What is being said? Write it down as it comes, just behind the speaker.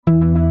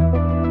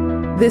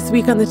This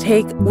week on The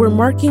Take, we're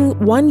marking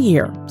 1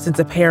 year since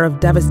a pair of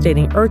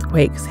devastating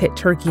earthquakes hit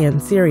Turkey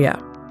and Syria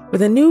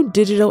with a new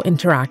digital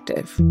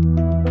interactive.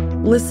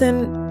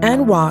 Listen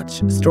and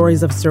watch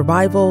stories of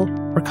survival,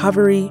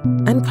 recovery,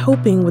 and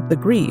coping with the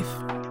grief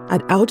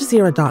at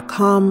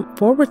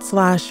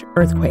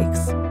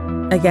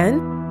aljazeera.com/earthquakes.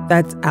 Again,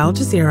 that's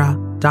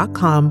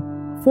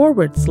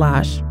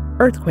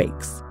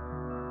aljazeera.com/earthquakes.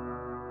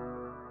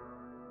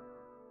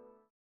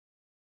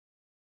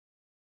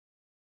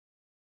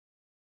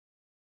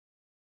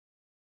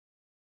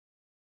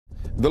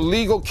 The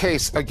legal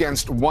case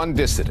against one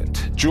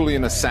dissident,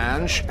 Julian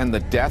Assange, and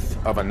the death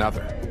of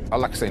another,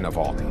 Alexey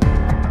Navalny.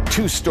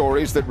 Two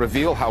stories that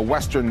reveal how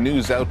Western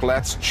news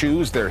outlets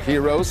choose their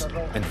heroes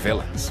and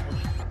villains.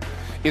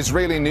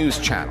 Israeli news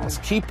channels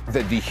keep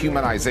the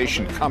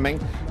dehumanization coming,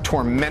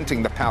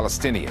 tormenting the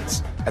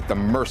Palestinians at the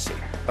mercy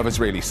of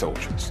Israeli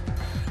soldiers.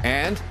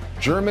 And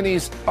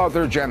Germany's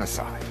other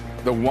genocide,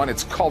 the one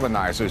its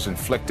colonizers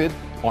inflicted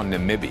on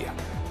Namibia.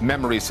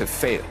 Memories have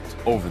failed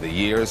over the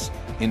years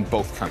in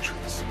both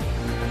countries.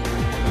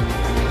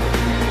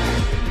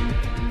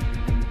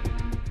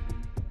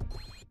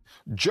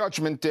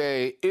 Judgment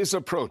Day is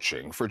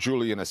approaching for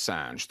Julian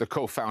Assange, the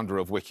co-founder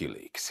of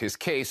WikiLeaks. His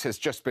case has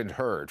just been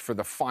heard for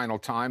the final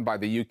time by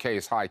the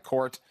UK's High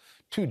Court.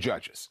 Two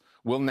judges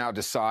will now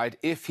decide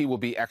if he will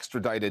be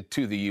extradited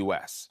to the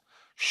US.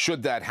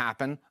 Should that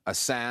happen,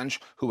 Assange,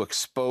 who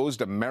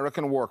exposed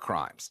American war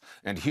crimes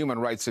and human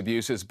rights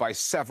abuses by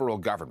several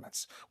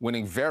governments,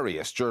 winning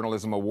various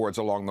journalism awards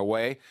along the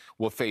way,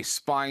 will face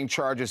spying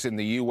charges in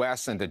the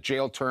US and a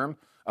jail term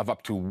of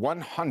up to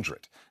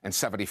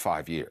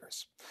 175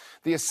 years.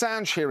 The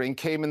Assange hearing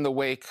came in the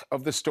wake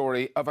of the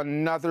story of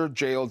another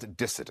jailed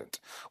dissident,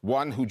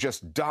 one who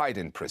just died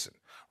in prison,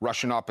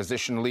 Russian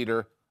opposition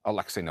leader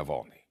Alexey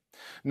Navalny.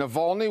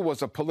 Navalny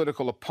was a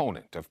political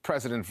opponent of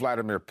President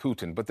Vladimir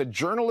Putin, but the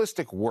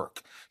journalistic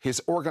work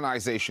his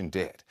organization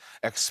did,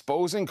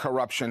 exposing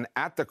corruption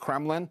at the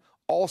Kremlin,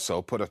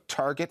 also put a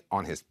target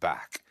on his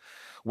back.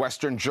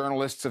 Western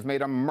journalists have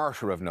made a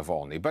martyr of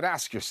Navalny, but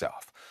ask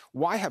yourself,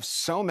 why have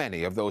so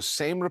many of those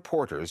same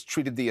reporters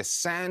treated the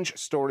Assange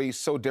story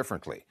so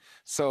differently,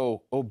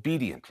 so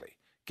obediently,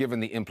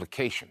 given the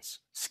implications,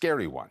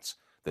 scary ones,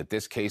 that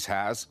this case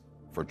has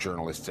for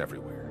journalists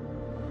everywhere?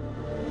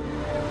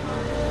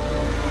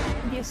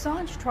 The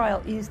Assange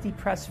trial is the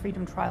press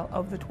freedom trial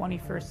of the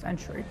 21st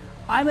century.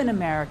 I'm an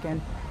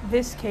American.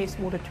 This case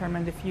will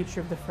determine the future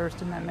of the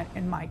First Amendment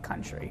in my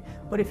country.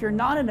 But if you're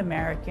not an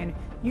American,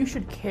 you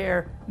should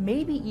care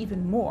maybe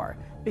even more,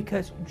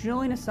 because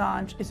Julian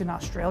Assange is an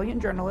Australian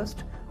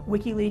journalist.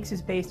 WikiLeaks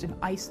is based in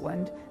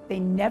Iceland. They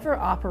never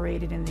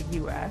operated in the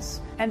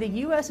US. And the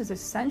US is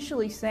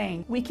essentially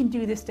saying we can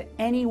do this to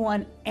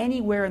anyone,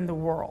 anywhere in the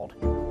world.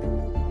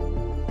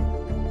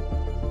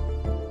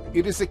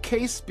 It is a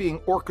case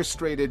being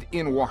orchestrated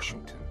in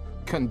Washington,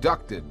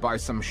 conducted by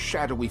some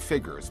shadowy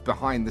figures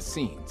behind the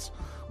scenes,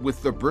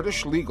 with the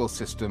British legal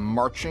system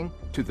marching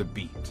to the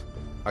beat.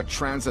 A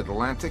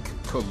transatlantic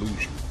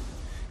collusion.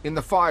 In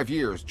the 5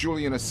 years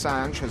Julian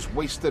Assange has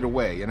wasted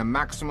away in a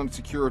maximum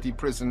security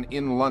prison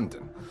in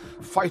London,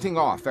 fighting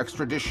off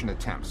extradition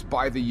attempts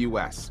by the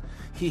US,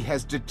 he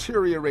has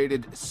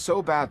deteriorated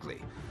so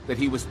badly that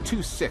he was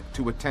too sick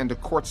to attend a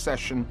court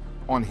session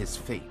on his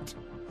fate.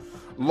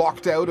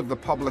 Locked out of the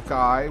public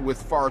eye, with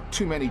far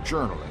too many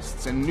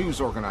journalists and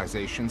news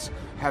organizations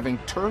having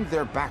turned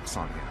their backs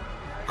on him,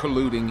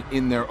 colluding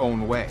in their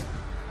own way.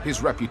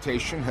 His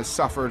reputation has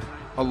suffered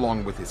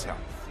along with his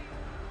health.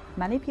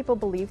 Many people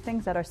believe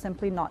things that are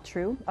simply not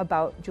true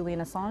about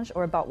Julian Assange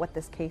or about what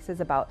this case is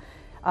about.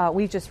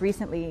 We've just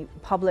recently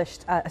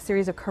published a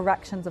series of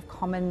corrections of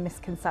common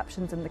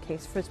misconceptions in the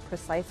case for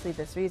precisely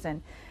this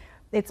reason.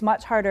 It's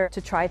much harder to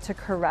try to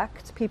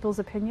correct people's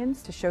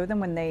opinions, to show them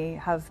when they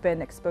have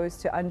been exposed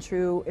to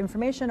untrue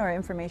information or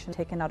information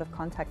taken out of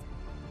context.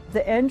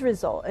 The end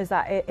result is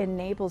that it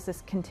enables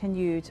this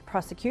continued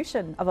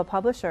prosecution of a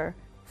publisher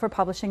for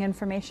publishing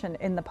information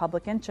in the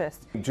public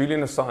interest.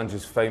 Julian Assange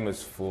is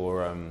famous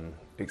for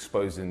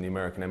exposing the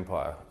American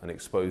empire and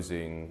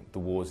exposing the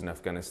wars in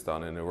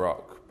Afghanistan and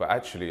Iraq, but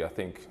actually I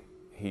think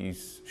he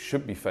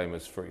should be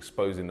famous for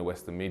exposing the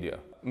Western media.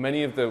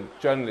 Many of the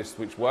journalists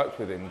which worked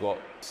with him got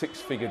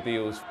six-figure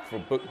deals for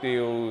book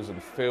deals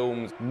and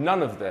films.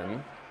 None of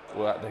them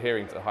were at the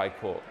hearing to the High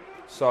Court.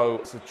 So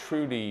it's a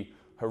truly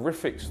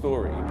horrific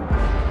story.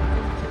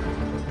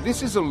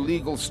 This is a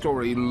legal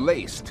story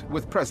laced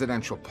with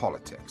presidential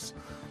politics.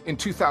 In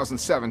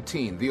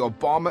 2017, the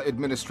Obama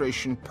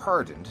administration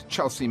pardoned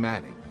Chelsea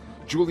Manning,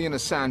 Julian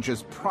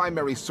Assange's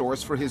primary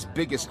source for his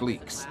biggest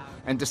leaks,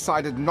 and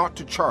decided not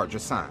to charge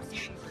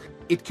Assange.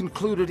 It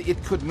concluded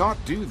it could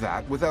not do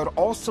that without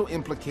also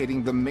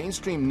implicating the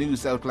mainstream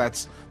news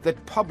outlets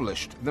that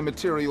published the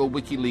material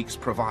WikiLeaks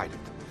provided,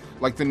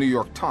 like the New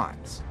York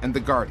Times and The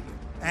Guardian.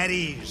 At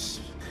ease.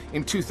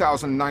 In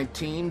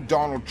 2019,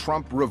 Donald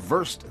Trump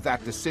reversed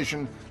that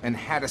decision and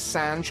had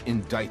Assange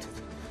indicted.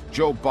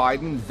 Joe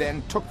Biden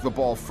then took the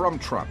ball from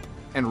Trump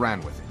and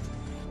ran with it.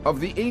 Of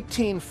the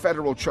 18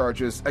 federal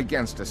charges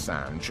against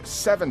Assange,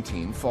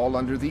 17 fall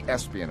under the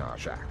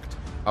Espionage Act,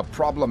 a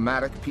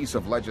problematic piece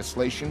of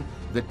legislation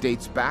that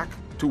dates back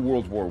to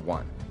World War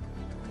I.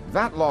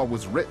 That law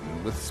was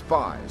written with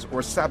spies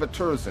or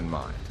saboteurs in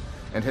mind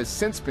and has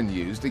since been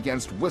used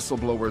against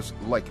whistleblowers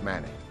like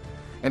Manning.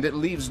 And it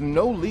leaves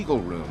no legal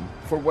room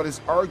for what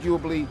is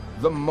arguably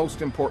the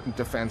most important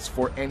defense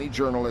for any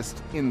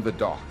journalist in the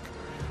dock,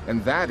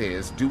 and that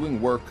is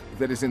doing work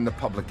that is in the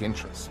public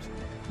interest.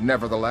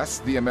 Nevertheless,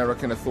 the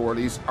American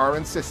authorities are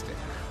insisting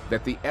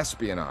that the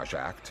Espionage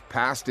Act,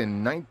 passed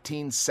in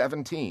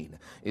 1917,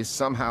 is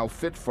somehow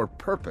fit for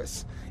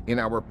purpose in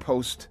our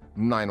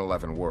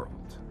post-9/11 world.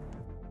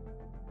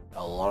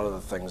 A lot of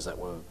the things that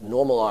were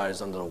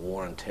normalized under the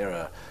war on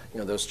terror,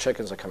 those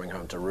chickens are coming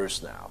home to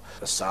roost now.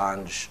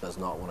 Assange does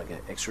not want to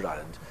get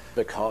extradited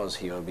because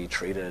he will be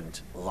treated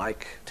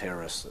like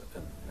terrorists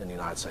in the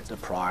United States,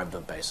 deprived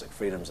of basic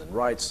freedoms and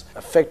rights,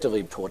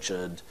 effectively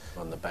tortured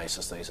on the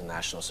basis that he's a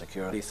national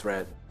security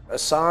threat.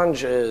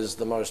 Assange is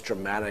the most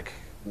dramatic,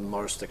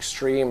 most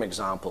extreme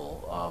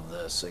example of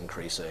this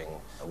increasing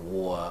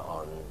war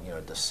on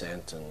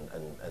dissent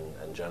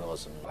and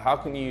journalism. How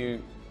can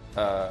you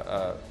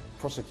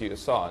prosecute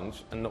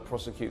Assange and not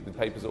prosecute the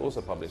papers that also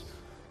publish?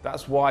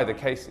 That's why the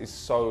case is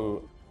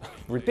so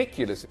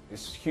ridiculous.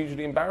 It's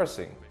hugely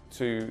embarrassing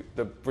to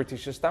the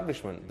British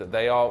establishment that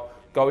they are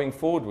going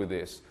forward with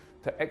this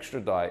to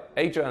extradite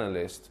a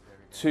journalist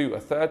to a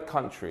third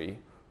country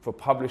for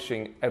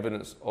publishing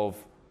evidence of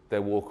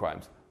their war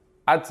crimes.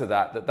 Add to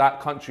that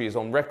that country is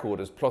on record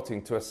as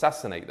plotting to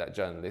assassinate that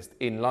journalist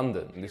in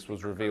London. And this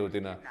was revealed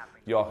in a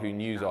Yahoo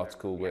News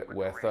article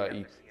where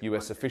 30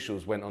 US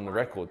officials went on the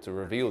record to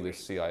reveal this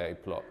CIA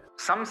plot.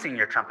 Some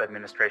senior Trump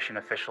administration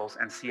officials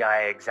and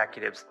CIA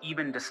executives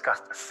even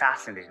discussed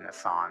assassinating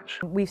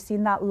Assange. We've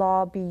seen that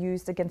law be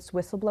used against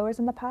whistleblowers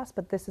in the past,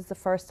 but this is the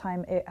first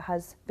time it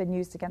has been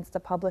used against a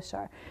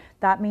publisher.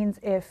 That means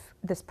if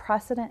this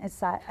precedent is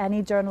set,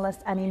 any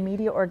journalist, any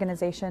media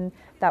organization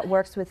that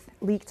works with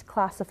leaked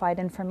classified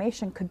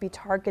information could be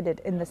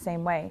targeted in the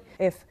same way.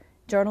 If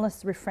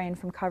journalists refrain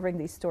from covering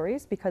these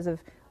stories because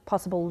of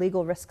possible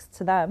legal risks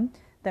to them,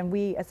 then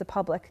we as the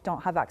public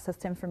don't have access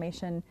to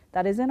information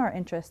that is in our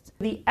interest.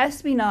 The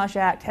Espionage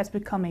Act has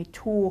become a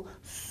tool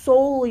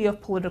solely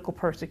of political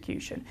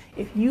persecution.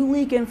 If you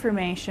leak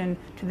information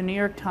to the New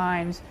York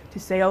Times to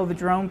say, oh, the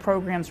drone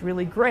program's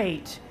really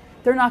great,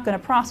 they're not going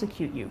to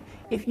prosecute you.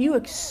 If you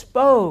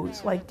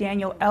expose, like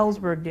Daniel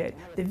Ellsberg did,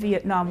 the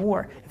Vietnam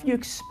War, if you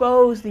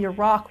expose the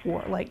Iraq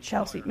War, like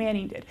Chelsea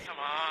Manning did,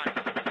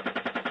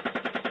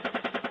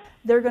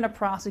 they're going to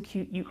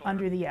prosecute you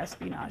under the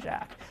Espionage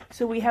Act.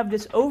 So we have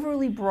this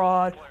overly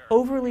broad,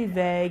 overly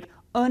vague,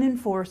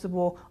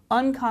 unenforceable,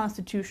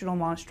 unconstitutional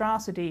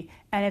monstrosity,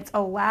 and it's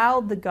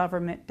allowed the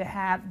government to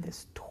have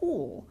this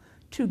tool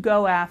to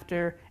go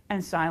after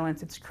and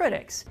silence its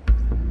critics.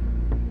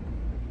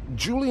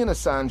 Julian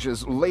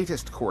Assange's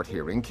latest court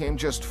hearing came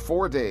just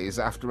 4 days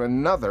after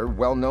another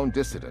well-known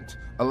dissident,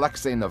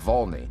 Alexey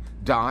Navalny,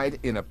 died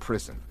in a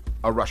prison,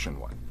 a Russian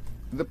one.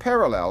 The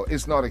parallel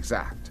is not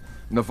exact.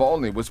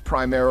 Navalny was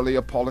primarily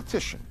a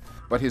politician,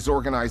 but his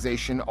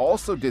organization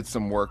also did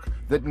some work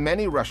that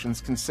many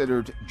Russians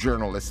considered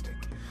journalistic,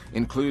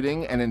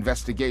 including an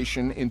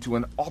investigation into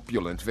an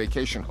opulent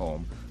vacation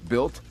home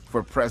built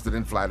for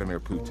President Vladimir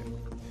Putin.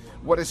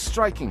 What is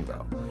striking,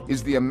 though,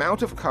 is the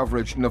amount of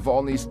coverage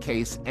Navalny's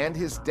case and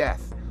his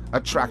death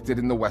attracted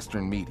in the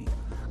Western media,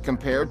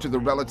 compared to the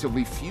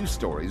relatively few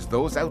stories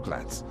those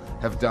outlets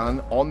have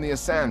done on the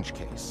Assange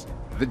case.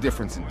 The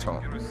difference in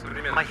tone.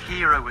 My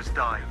hero has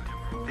died,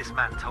 this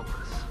man told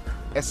us.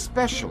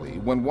 Especially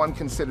when one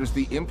considers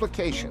the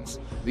implications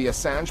the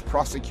Assange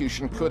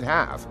prosecution could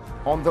have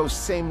on those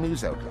same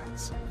news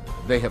outlets.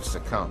 They have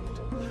succumbed,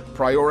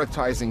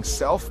 prioritizing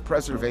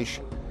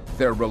self-preservation,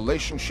 their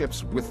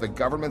relationships with the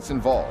governments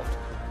involved,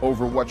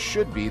 over what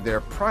should be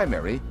their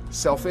primary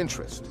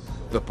self-interest,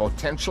 the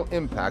potential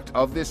impact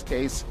of this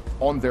case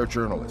on their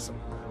journalism,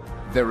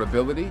 their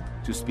ability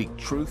to speak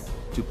truth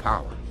to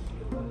power.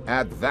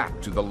 Add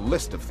that to the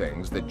list of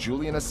things that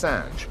Julian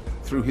Assange,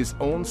 through his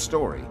own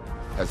story,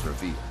 has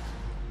revealed.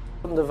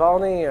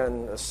 Navalny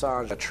and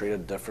Assange are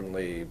treated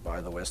differently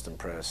by the Western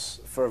press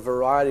for a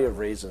variety of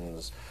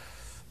reasons: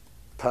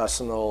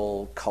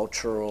 personal,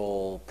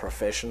 cultural,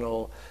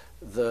 professional.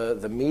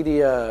 The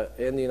media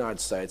in the United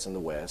States and the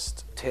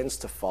West tends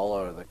to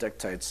follow the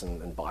dictates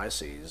and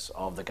biases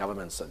of the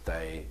governments that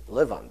they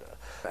live under.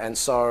 And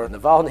so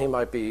Navalny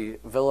might be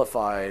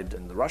vilified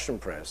in the Russian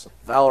press,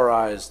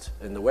 valorized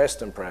in the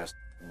Western press.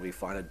 We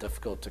find it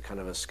difficult to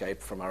kind of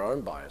escape from our own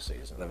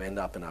biases and end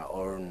up in our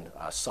own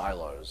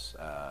silos,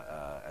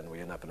 and we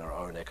end up in our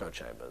own echo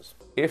chambers.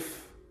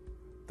 If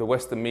the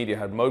Western media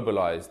had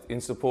mobilized in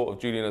support of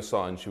Julian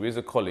Assange, who is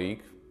a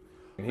colleague,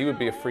 he would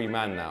be a free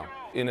man now.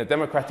 In a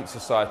democratic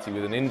society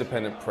with an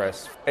independent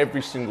press,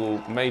 every single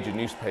major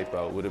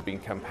newspaper would have been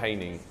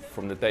campaigning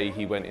from the day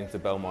he went into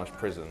Belmarsh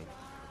prison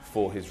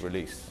for his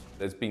release.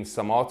 There's been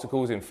some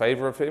articles in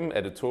favour of him,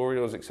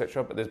 editorials,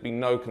 etc., but there's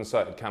been no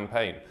concerted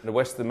campaign. The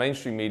Western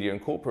mainstream media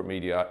and corporate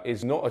media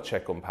is not a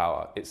check on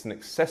power, it's an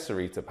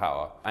accessory to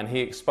power. And he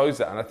exposed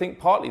that. And I think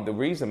partly the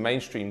reason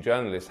mainstream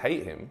journalists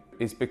hate him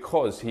is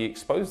because he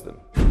exposed them.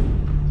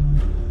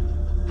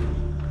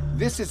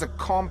 This is a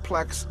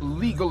complex,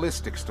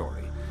 legalistic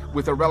story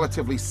with a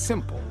relatively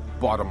simple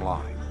bottom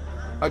line.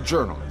 A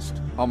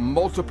journalist, a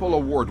multiple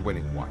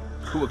award-winning one,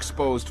 who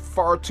exposed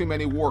far too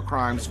many war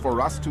crimes for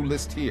us to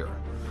list here,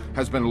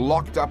 has been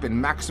locked up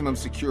in maximum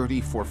security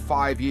for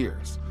 5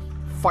 years,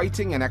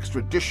 fighting an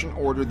extradition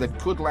order that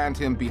could land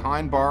him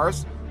behind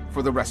bars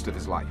for the rest of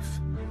his life.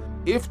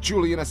 If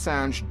Julian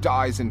Assange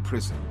dies in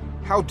prison,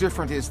 how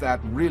different is that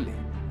really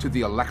to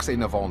the Alexey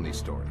Navalny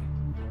story?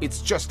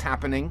 It's just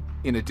happening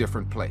in a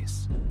different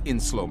place, in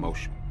slow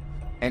motion.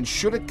 And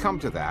should it come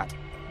to that,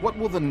 what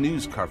will the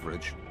news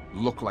coverage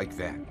look like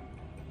then?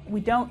 We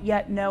don't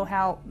yet know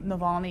how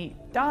Navalny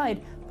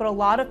died, but a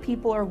lot of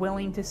people are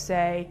willing to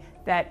say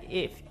that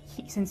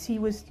since he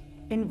was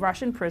in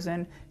Russian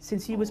prison,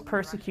 since he was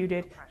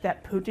persecuted,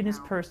 that Putin is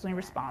personally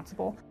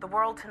responsible. The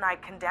world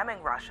tonight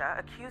condemning Russia,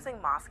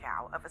 accusing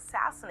Moscow of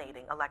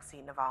assassinating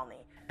Alexey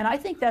Navalny. And I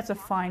think that's a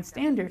fine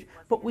standard,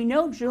 but we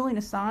know Julian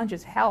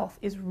Assange's health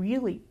is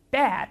really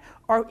bad.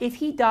 Or if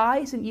he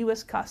dies in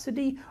US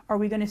custody, are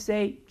we going to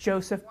say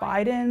Joseph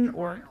Biden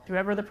or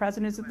whoever the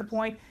president is at the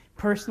point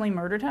personally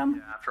murdered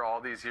him? After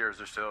all these years,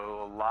 there's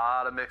still a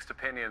lot of mixed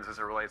opinions as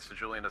it relates to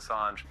Julian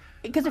Assange.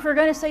 Because if we're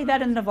going to say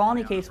that in the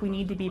Navalny case, we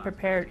need to be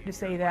prepared to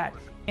say that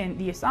in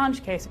the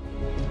Assange case.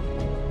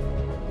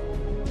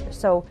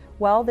 So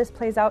while this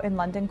plays out in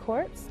London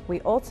courts, we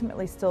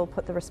ultimately still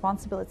put the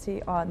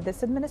responsibility on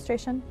this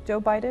administration,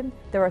 Joe Biden.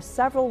 There are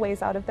several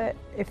ways out of it.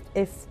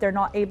 If they're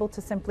not able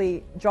to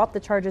simply drop the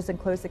charges and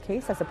close the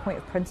case as a point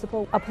of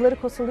principle, a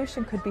political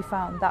solution could be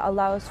found that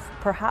allows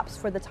perhaps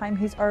for the time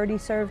he's already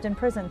served in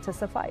prison to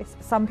suffice.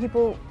 Some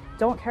people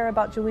don't care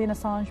about Julian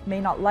Assange, may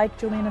not like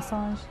Julian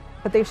Assange,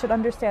 but they should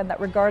understand that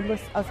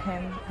regardless of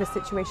him, the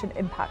situation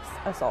impacts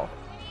us all.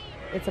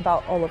 It's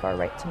about all of our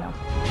right to know.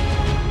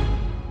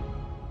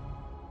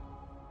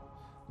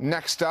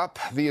 Next up,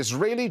 the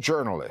Israeli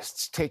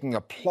journalists taking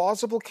a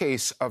plausible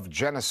case of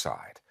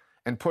genocide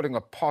and putting a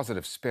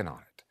positive spin on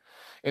it.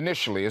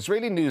 Initially,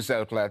 Israeli news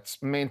outlets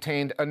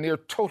maintained a near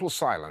total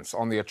silence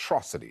on the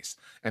atrocities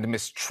and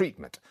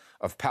mistreatment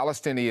of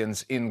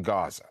Palestinians in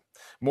Gaza.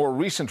 More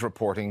recent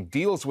reporting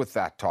deals with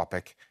that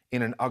topic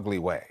in an ugly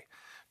way.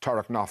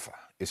 Tariq Nafi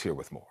is here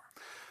with more.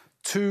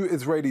 2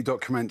 Israeli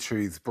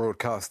documentaries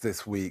broadcast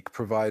this week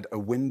provide a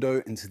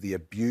window into the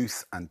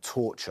abuse and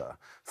torture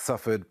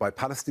suffered by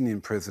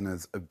Palestinian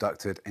prisoners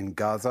abducted in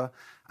Gaza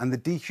and the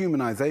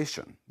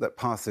dehumanization that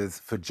passes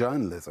for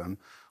journalism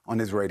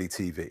on Israeli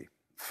TV.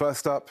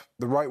 First up,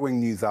 the right-wing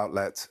news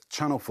outlet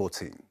Channel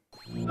 14.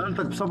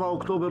 أنتك ب7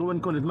 أكتوبر وين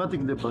كنت ما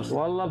تكذب بس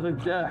والله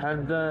في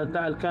عند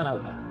تاع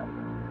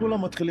كندا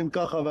كلهم مدخلين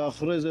كاخا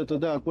ואחרי זה אתה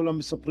יודע كلهم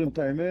מספרים את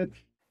האמת.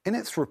 In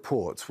its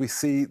report, we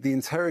see the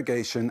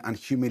interrogation and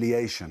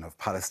humiliation of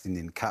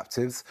Palestinian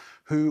captives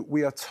who,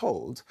 we are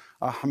told,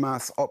 are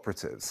Hamas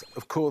operatives.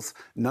 Of course,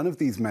 none of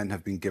these men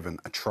have been given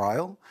a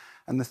trial,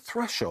 and the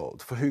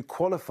threshold for who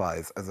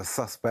qualifies as a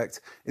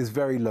suspect is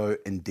very low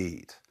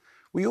indeed.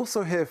 We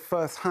also hear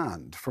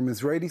firsthand from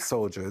Israeli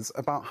soldiers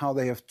about how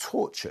they have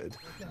tortured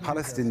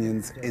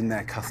Palestinians in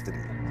their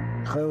custody.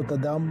 חיות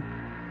אדם,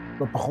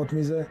 לא פחות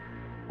מזה.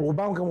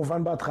 רובם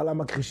כמובן בהתחלה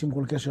מכחישים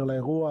כל קשר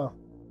לאירוע.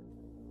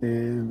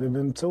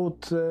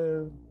 ובאמצעות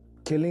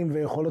כלים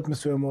ויכולות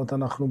מסוימות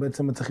אנחנו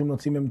בעצם מצליחים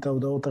להוציא מהם את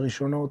ההודעות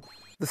הראשונות.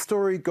 The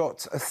story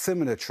got a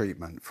similar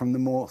treatment from the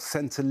more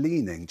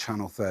center-leaning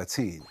Channel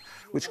 13,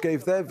 which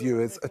gave their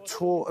viewers a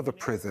tour of a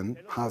prison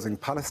housing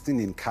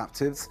Palestinian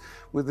captives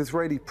with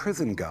Israeli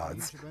prison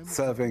guards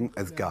serving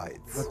as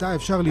guides. ועתה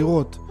אפשר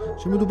לראות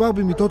שמדובר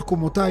במיטות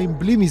קומותיים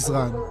בלי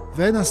מזרן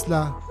ואין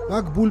אסלה,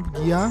 רק בול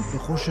פגיעה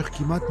בחושך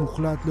כמעט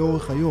מוחלט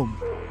לאורך היום.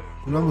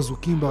 כולם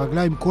מזוקים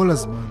ברגליים כל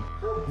הזמן.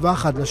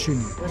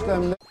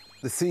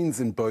 The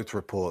scenes in both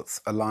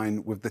reports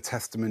align with the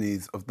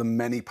testimonies of the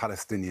many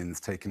Palestinians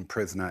taken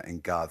prisoner in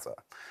Gaza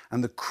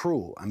and the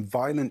cruel and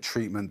violent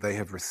treatment they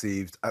have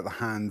received at the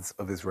hands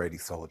of Israeli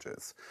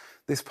soldiers.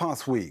 This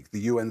past week,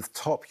 the UN's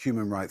top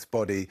human rights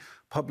body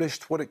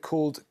published what it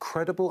called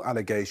credible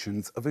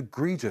allegations of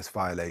egregious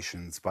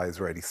violations by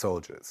Israeli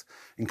soldiers,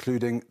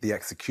 including the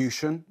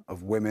execution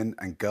of women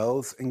and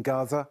girls in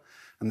Gaza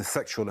and the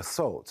sexual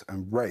assault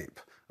and rape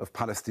of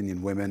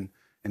Palestinian women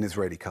in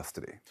Israeli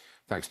custody.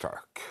 Thanks,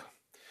 Tariq.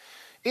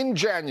 In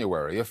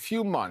January, a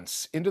few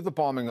months into the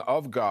bombing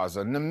of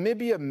Gaza,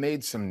 Namibia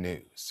made some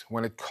news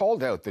when it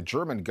called out the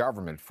German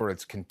government for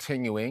its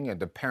continuing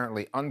and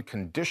apparently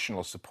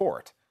unconditional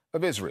support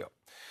of Israel.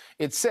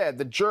 It said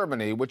that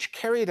Germany, which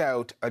carried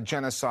out a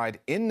genocide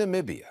in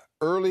Namibia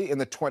early in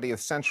the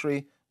 20th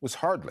century, was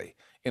hardly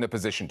in a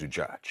position to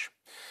judge.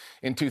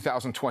 In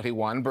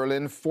 2021,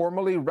 Berlin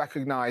formally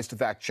recognized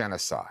that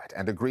genocide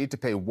and agreed to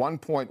pay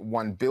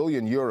 1.1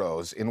 billion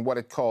euros in what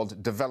it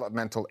called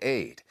developmental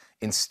aid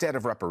instead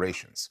of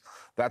reparations.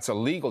 That's a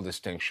legal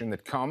distinction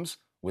that comes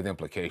with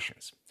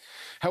implications.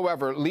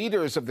 However,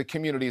 leaders of the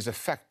communities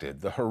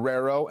affected, the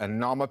Herero and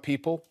Nama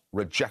people,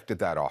 rejected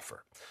that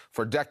offer.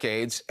 For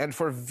decades, and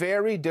for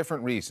very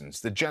different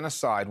reasons, the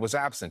genocide was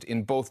absent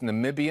in both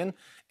Namibian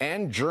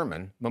and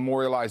German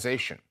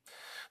memorialization.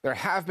 There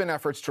have been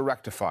efforts to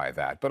rectify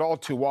that, but all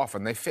too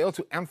often they fail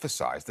to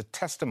emphasize the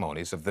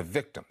testimonies of the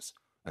victims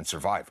and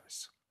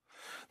survivors.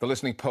 The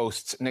Listening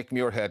Post's Nick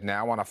Muirhead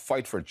now on a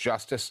fight for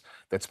justice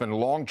that's been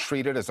long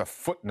treated as a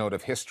footnote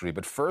of history.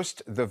 But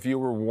first, the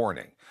viewer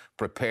warning.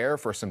 Prepare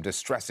for some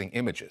distressing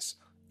images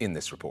in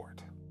this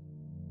report.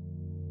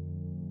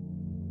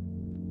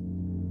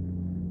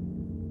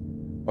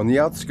 On the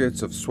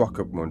outskirts of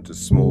Swakopmund, a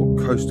small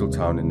coastal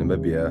town in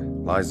Namibia,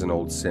 lies an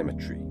old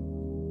cemetery.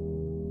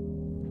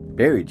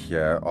 Buried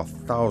here are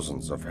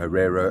thousands of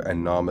Herero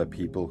and Nama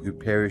people who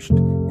perished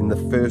in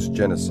the first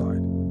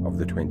genocide of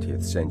the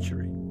 20th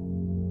century.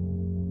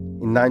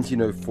 In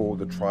 1904,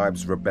 the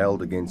tribes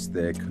rebelled against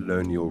their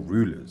colonial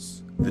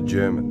rulers, the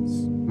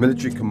Germans.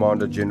 Military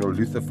Commander General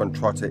Luther von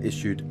Trotter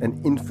issued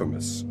an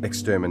infamous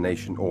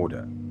extermination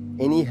order.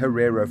 Any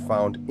Herero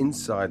found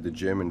inside the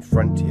German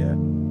frontier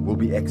will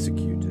be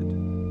executed.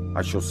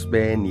 I shall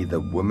spare neither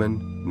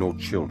women nor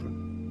children.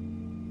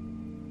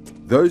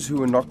 Those who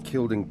were not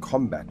killed in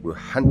combat were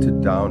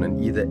hunted down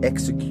and either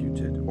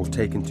executed or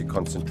taken to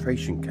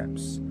concentration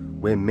camps,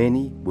 where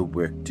many were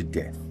worked to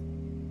death.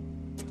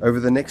 Over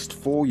the next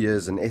 4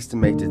 years, an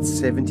estimated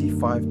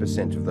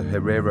 75% of the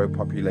Herero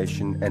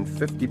population and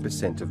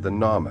 50% of the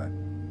Nama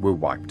were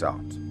wiped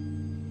out.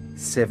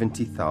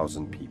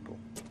 70,000 people.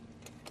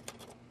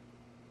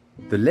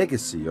 The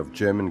legacy of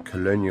German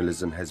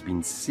colonialism has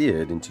been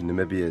seared into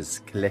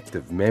Namibia's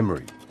collective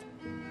memory,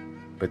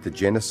 but the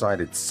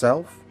genocide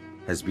itself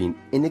has been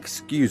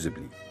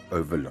inexcusably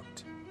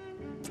overlooked.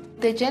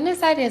 The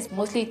genocide has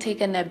mostly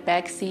taken a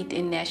backseat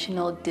in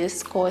national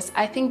discourse.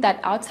 I think that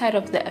outside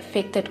of the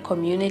affected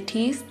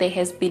communities, there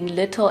has been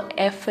little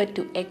effort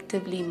to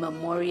actively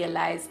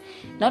memorialize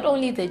not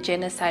only the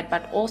genocide,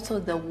 but also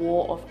the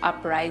war of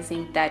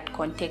uprising that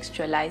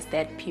contextualized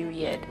that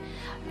period.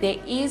 There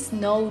is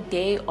no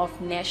day of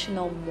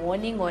national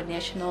mourning or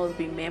national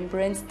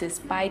remembrance,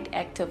 despite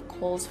active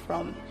calls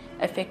from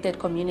affected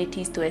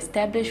communities to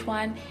establish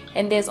one,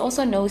 and there's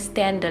also no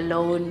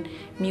standalone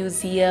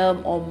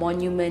museum or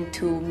monument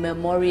to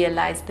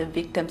memorialize the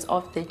victims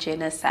of the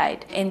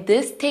genocide. And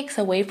this takes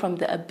away from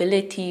the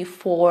ability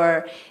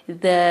for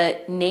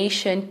the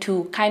nation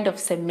to kind of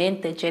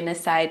cement the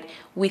genocide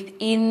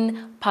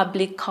within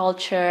public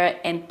culture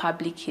and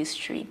public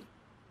history.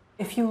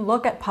 If you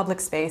look at public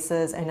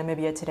spaces in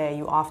Namibia today,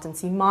 you often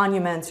see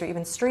monuments or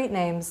even street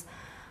names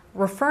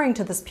referring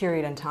to this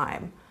period in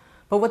time.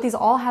 But what these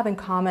all have in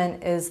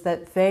common is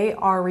that they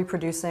are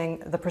reproducing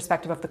the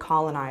perspective of the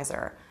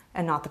colonizer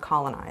and not the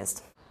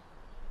colonized.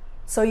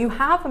 So you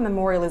have a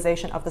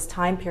memorialization of this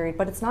time period,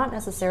 but it's not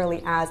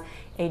necessarily as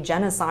a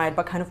genocide,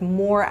 but kind of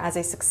more as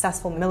a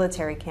successful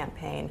military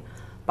campaign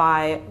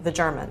by the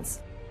Germans.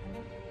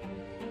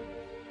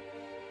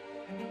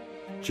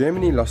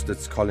 Germany lost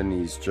its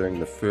colonies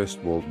during the First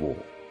World War.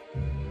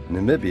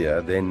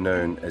 Namibia, then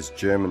known as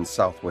German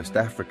Southwest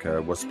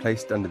Africa, was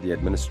placed under the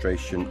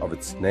administration of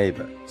its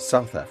neighbor,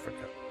 South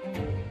Africa.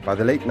 By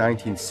the late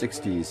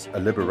 1960s, a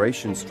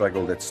liberation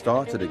struggle that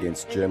started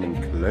against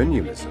German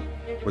colonialism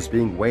was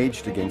being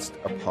waged against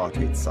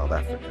apartheid South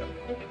Africa.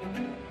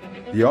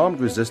 The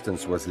armed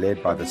resistance was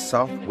led by the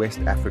Southwest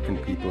African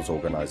People's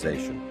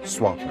Organization,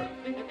 SWAPO.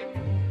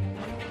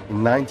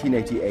 In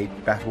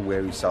 1988,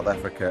 battle-weary South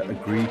Africa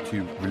agreed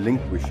to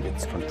relinquish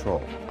its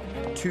control.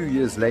 2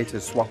 years later,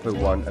 SWAPO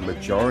won a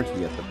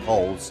majority at the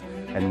polls,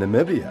 and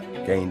Namibia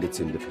gained its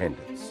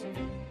independence.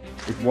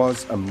 It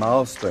was a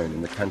milestone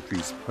in the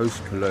country's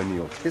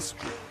post-colonial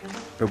history,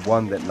 but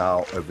one that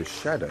now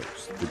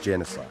overshadows the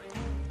genocide.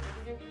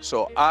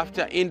 So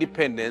after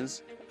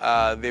independence,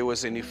 there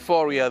was an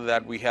euphoria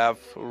that we have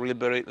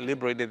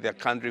liberated the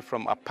country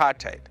from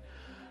apartheid.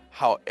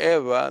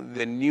 However,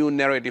 the new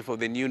narrative of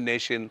the new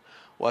nation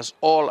was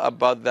all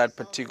about that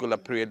particular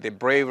period, the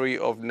bravery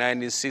of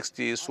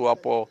 1960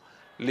 SWAPO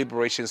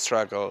liberation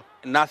struggle.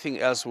 Nothing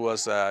else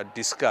was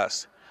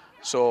discussed.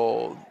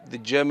 So the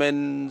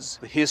Germans'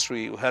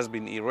 history has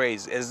been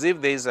erased, as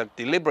if there is a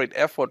deliberate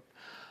effort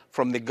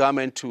from the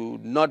government to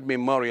not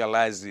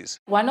memorialize this.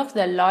 One of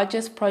the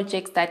largest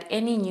projects that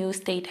any new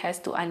state has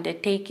to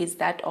undertake is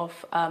that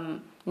of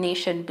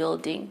nation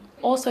building.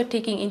 Also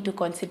taking into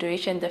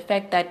consideration the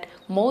fact that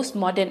most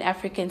modern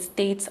African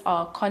states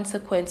are a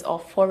consequence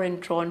of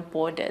foreign-drawn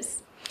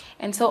borders.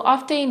 And so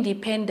after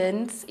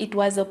independence, it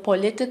was a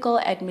political,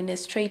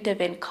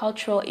 administrative, and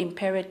cultural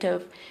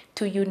imperative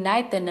to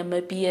unite the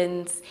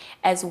Namibians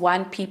as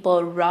one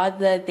people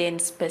rather than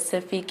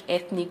specific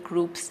ethnic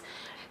groups.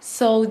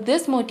 So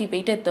this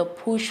motivated the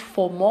push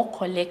for more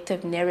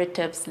collective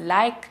narratives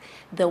like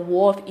the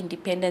War of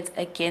Independence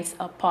against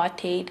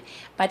apartheid,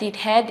 but it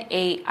had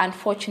an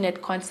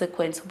unfortunate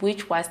consequence,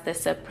 which was the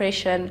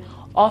suppression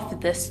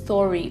of the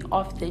story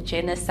of the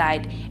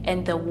genocide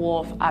and the war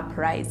of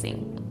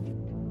uprising.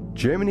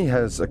 Germany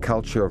has a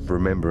culture of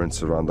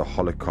remembrance around the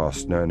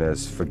Holocaust known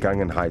as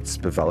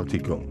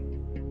Vergangenheitsbewältigung.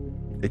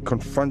 It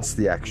confronts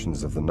the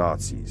actions of the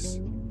Nazis.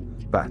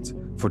 But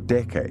for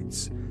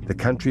decades, the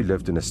country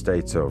lived in a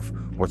state of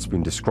what's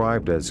been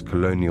described as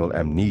colonial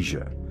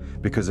amnesia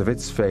because of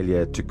its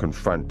failure to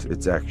confront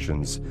its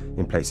actions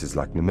in places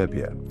like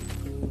Namibia.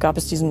 Gab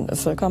es diesen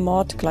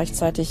Völkermord,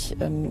 gleichzeitig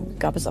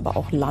gab es aber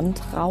auch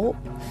Landraub.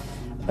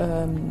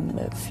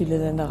 Viele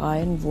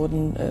Ländereien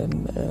wurden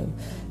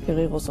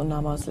Hereros und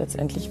Namas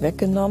letztendlich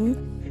weggenommen.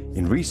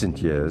 In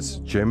recent years,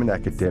 German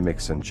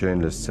academics and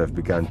journalists have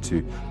begun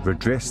to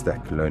redress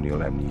that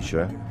colonial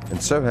amnesia,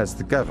 and so has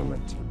the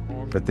government.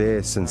 But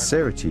their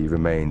sincerity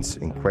remains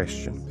in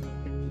question.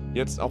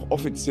 Jetzt auch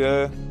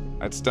offiziell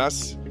als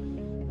das,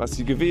 was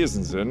sie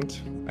gewesen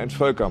sind, ein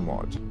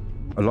Völkermord.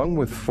 Along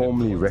with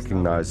formally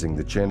recognizing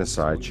the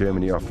genocide,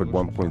 Germany offered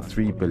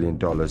 $1.3 billion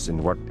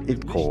in what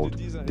it called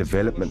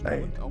development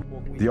aid.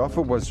 The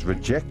offer was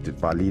rejected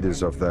by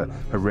leaders of the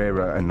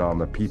Herero and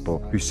Nama people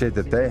who said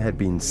that they had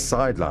been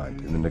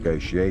sidelined in the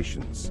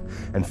negotiations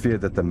and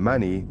feared that the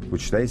money,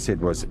 which they said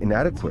was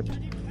inadequate,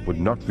 would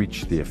not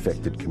reach the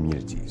affected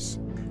communities.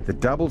 The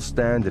double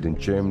standard in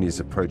Germany's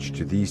approach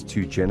to these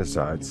two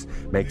genocides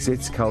makes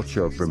its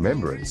culture of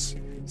remembrance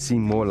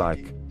seem more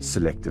like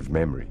selective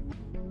memory.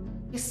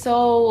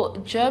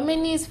 So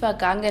Germany's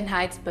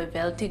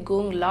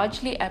Vergangenheitsbewältigung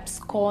largely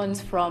abscons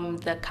from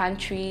the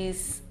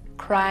country's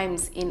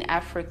crimes in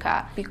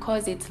Africa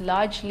because it's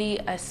largely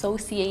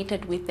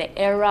associated with the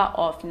era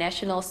of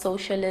National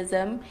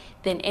Socialism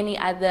than any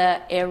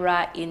other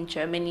era in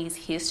Germany's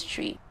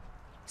history.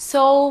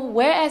 So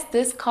whereas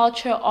this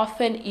culture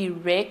often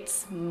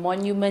erects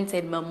monuments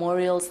and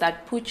memorials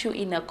that put you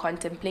in a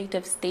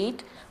contemplative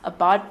state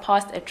about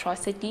past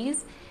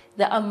atrocities,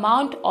 the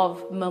amount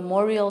of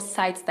memorial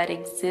sites that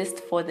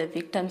exist for the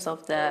victims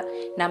of the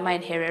Nama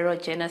and Herero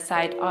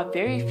genocide are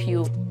very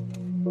few.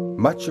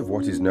 Much of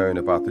what is known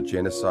about the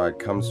genocide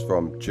comes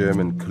from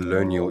German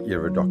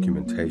colonial-era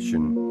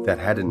documentation that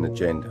had an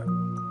agenda.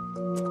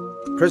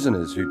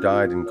 Prisoners who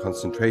died in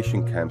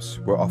concentration camps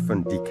were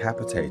often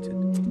decapitated,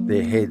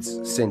 their heads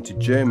sent to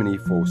Germany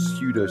for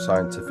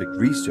pseudo-scientific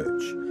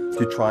research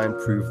to try and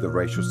prove the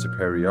racial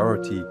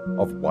superiority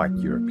of white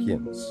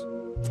Europeans.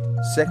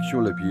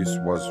 Sexual abuse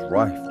was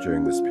rife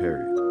during this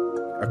period.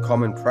 A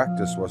common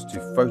practice was to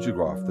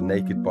photograph the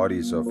naked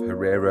bodies of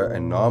Herero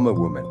and Nama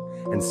women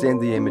and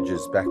send the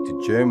images back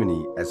to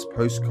Germany as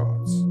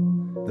postcards.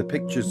 The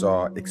pictures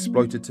are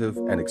exploitative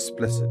and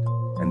explicit,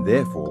 and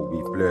therefore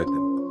we've blurred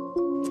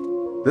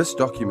them. This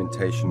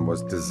documentation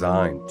was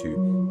designed to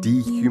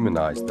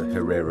dehumanize the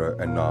Herero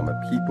and Nama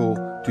people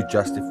to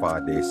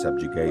justify their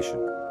subjugation.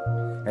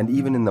 And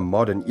even in the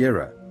modern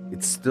era,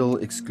 it still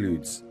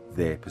excludes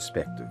their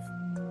perspective.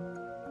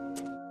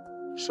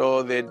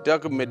 So the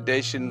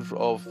documentation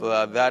of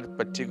that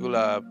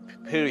particular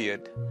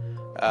period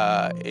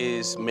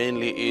is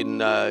mainly in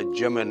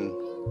German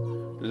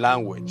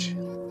language.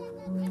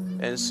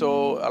 And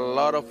so a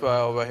lot of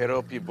our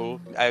Herero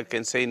people, I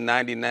can say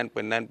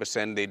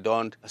 99.9%, they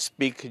don't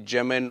speak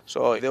German.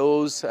 So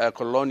those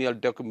colonial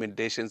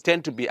documentations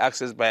tend to be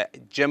accessed by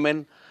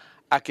German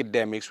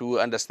academics who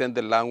understand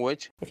the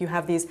language. If you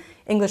have these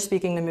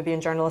English-speaking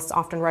Namibian journalists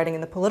often writing in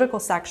the political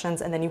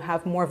sections, and then you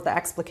have more of the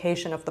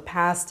explication of the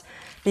past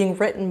being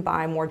written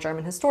by more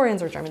German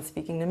historians or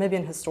German-speaking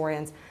Namibian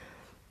historians,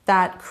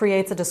 that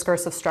creates a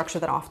discursive structure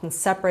that often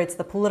separates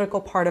the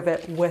political part of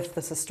it with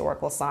this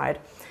historical side.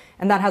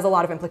 And that has a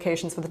lot of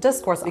implications for the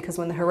discourse, because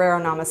when the Herero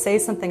Nama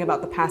says something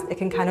about the past, it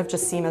can kind of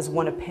just seem as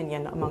one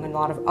opinion among a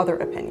lot of other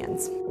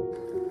opinions.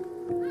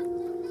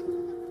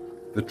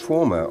 The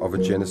trauma of a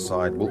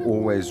genocide will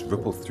always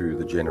ripple through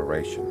the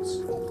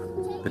generations.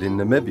 But in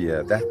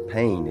Namibia, that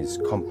pain is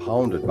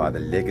compounded by the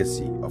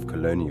legacy of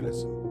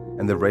colonialism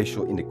and the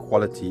racial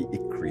inequality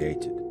it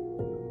created.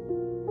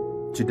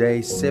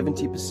 Today,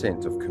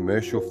 70% of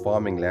commercial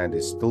farming land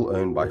is still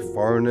owned by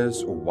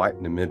foreigners or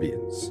white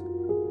Namibians,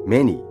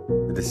 many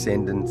the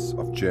descendants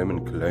of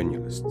German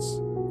colonialists.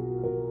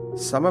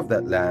 Some of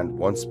that land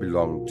once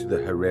belonged to the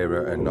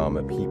Herero and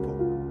Nama people.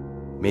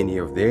 Many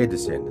of their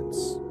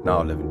descendants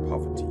now live in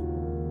poverty.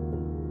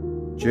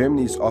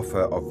 Germany's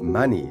offer of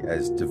money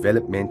as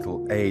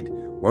developmental aid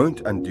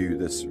won't undo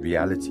this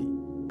reality,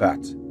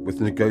 but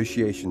with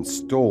negotiations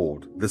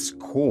stalled, this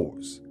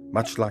cause,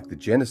 much like the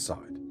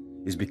genocide,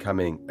 is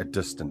becoming a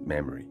distant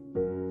memory.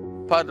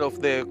 Part of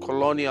the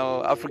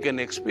colonial African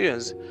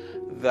experience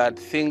that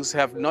things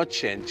have not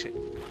changed,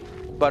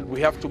 but we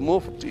have to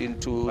move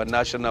into a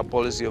national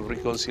policy of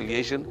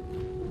reconciliation.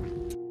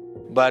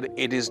 But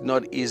it is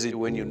not easy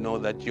when you know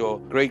that your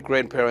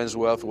great-grandparents'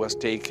 wealth was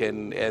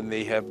taken and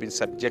they have been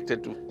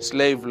subjected to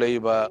slave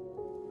labor.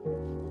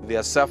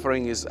 Their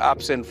suffering is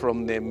absent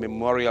from the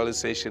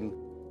memorialization.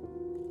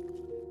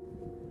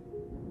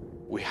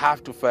 We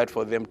have to fight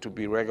for them to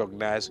be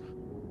recognized.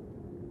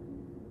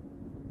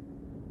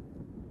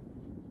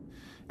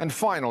 And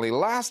finally,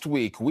 last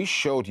week we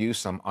showed you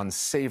some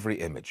unsavory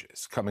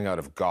images coming out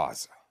of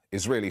Gaza.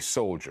 Israeli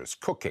soldiers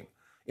cooking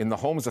in the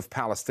homes of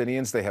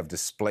Palestinians they have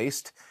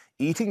displaced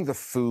eating the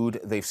food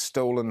they've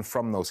stolen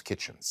from those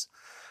kitchens.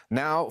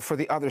 Now for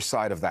the other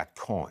side of that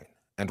coin,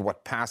 and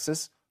what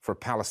passes for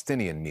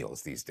Palestinian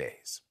meals these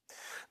days.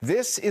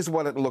 This is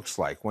what it looks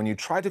like when you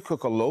try to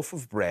cook a loaf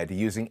of bread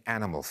using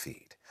animal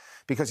feed,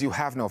 because you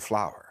have no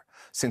flour,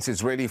 since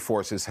Israeli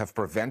forces have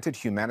prevented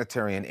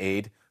humanitarian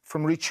aid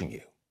from reaching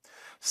you.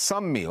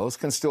 Some meals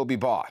can still be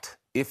bought,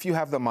 if you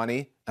have the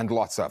money and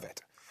lots of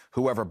it.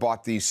 Whoever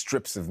bought these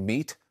strips of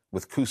meat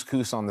with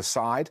couscous on the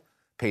side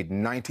paid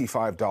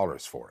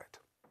 $95 for it.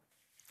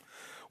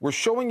 We're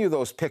showing you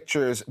those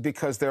pictures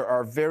because there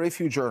are very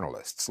few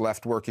journalists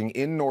left working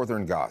in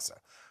northern Gaza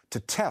to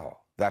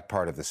tell that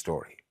part of the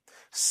story.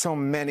 So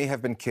many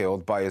have been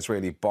killed by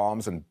Israeli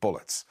bombs and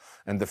bullets,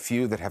 and the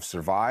few that have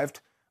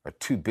survived are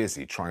too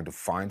busy trying to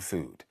find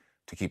food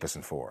to keep us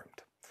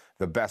informed.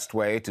 The best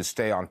way to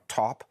stay on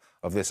top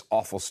of this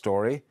awful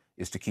story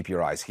is to keep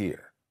your eyes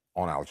here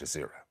on Al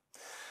Jazeera.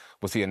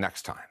 We'll see you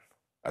next time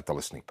at The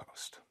Listening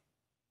Post.